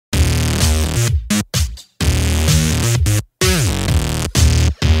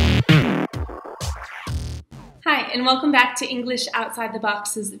and welcome back to English Outside the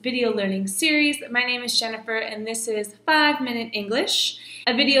Box's video learning series. My name is Jennifer and this is 5-Minute English,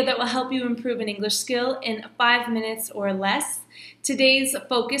 a video that will help you improve an English skill in 5 minutes or less. Today's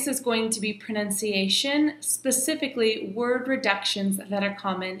focus is going to be pronunciation, specifically word reductions that are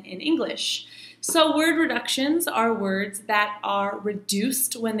common in English. So word reductions are words that are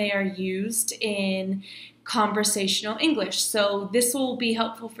reduced when they are used in conversational English. So this will be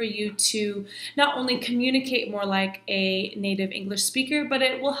helpful for you to not only communicate more like a native English speaker, but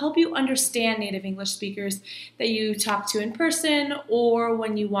it will help you understand native English speakers that you talk to in person or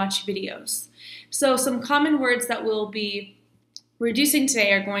when you watch videos. So some common words that we'll be reducing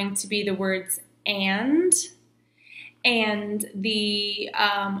today are going to be the words and the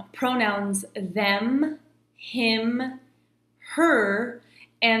pronouns them, him, her,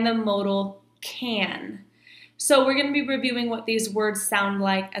 and the modal can. So we're going to be reviewing what these words sound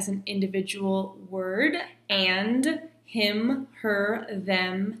like as an individual word: and, him, her,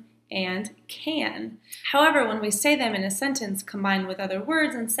 them, and can. However, when we say them in a sentence combined with other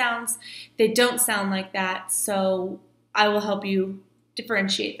words and sounds, they don't sound like that, so I will help you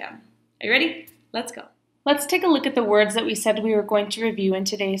differentiate them. Are you ready? Let's go. Let's take a look at the words that we said we were going to review in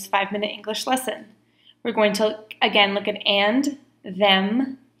today's 5-minute English lesson. We're going to again look at and,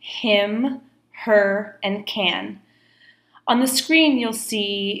 them, him, her, and can. On the screen, you'll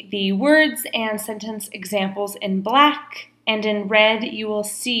see the words and sentence examples in black, and in red, you will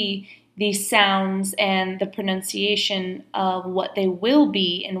see the sounds and the pronunciation of what they will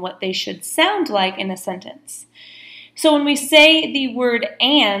be and what they should sound like in a sentence. So when we say the word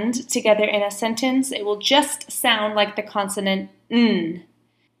and together in a sentence, it will just sound like the consonant n.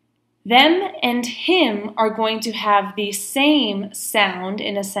 Them and him are going to have the same sound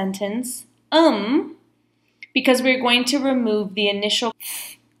in a sentence, because we're going to remove the initial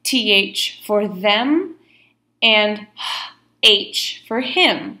th for them and h for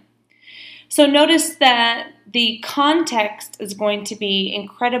him. So notice that the context is going to be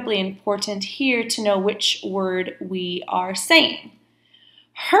incredibly important here to know which word we are saying.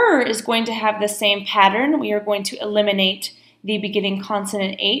 Her is going to have the same pattern. We are going to eliminate the beginning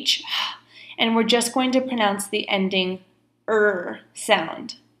consonant h, and we're just going to pronounce the ending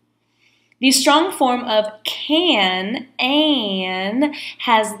sound. The strong form of can, an,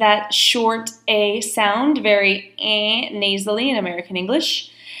 has that short a sound, very nasally in American English.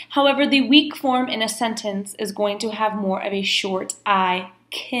 However, the weak form in a sentence is going to have more of a short I,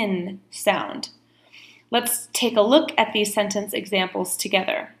 kin sound. Let's take a look at these sentence examples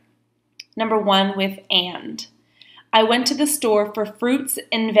together. Number 1 with and. I went to the store for fruits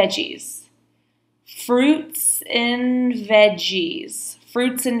and veggies. Fruits and veggies.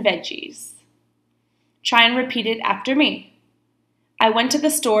 Fruits and veggies. Try and repeat it after me. I went to the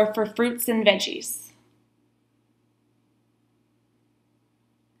store for fruits and veggies.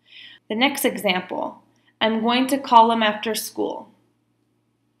 The next example, I'm going to call him after school.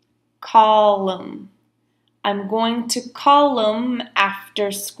 Call him. I'm going to call him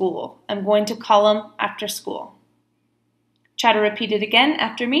after school. I'm going to call him after school. Try to repeat it again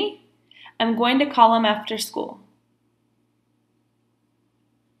after me. I'm going to call him after school.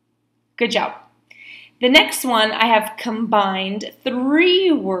 Good job. The next one, I have combined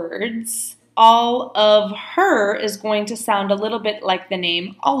 3 words. All of her is going to sound a little bit like the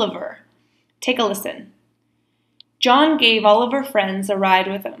name Oliver. Take a listen. John gave all of her friends a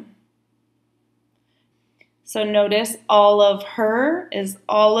ride with him. So notice all of her is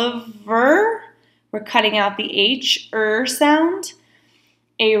Oliver. We're cutting out the H, sound.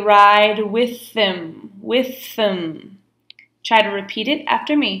 A ride with them, with them. Try to repeat it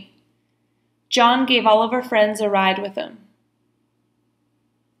after me. John gave all of her friends a ride with him.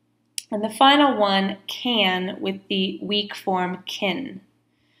 And the final one, can, with the weak form kin.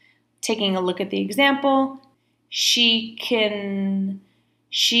 Taking a look at the example, she can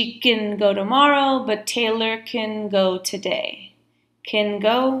go tomorrow, but Taylor can go today. Can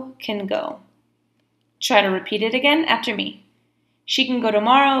go, can go. Try to repeat it again after me. She can go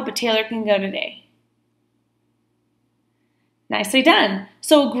tomorrow, but Taylor can go today. Nicely done.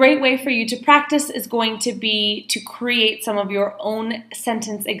 So a great way for you to practice is going to be to create some of your own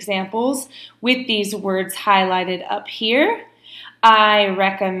sentence examples with these words highlighted up here. I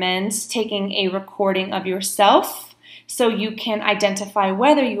recommend taking a recording of yourself so you can identify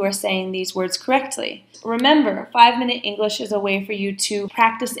whether you are saying these words correctly. Remember, 5-Minute English is a way for you to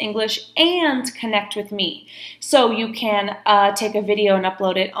practice English and connect with me. So you can take a video and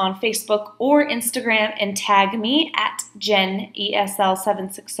upload it on Facebook or Instagram and tag me at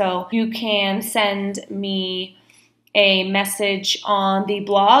JenESL760. You can send me a message on the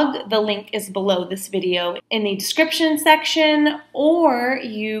blog. The link is below this video in the description section, or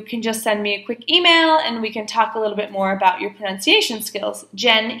you can just send me a quick email and we can talk a little bit more about your pronunciation skills.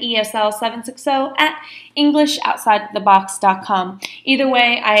 Jen, ESL760 at EnglishOutsideTheBox.com. Either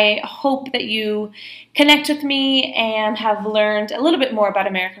way, I hope that you connect with me and have learned a little bit more about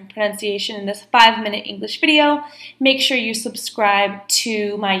American pronunciation in this 5-minute English video. Make sure you subscribe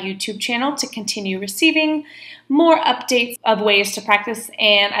to my YouTube channel to continue receiving more updates of ways to practice,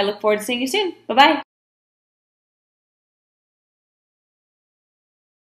 and I look forward to seeing you soon. Bye-bye.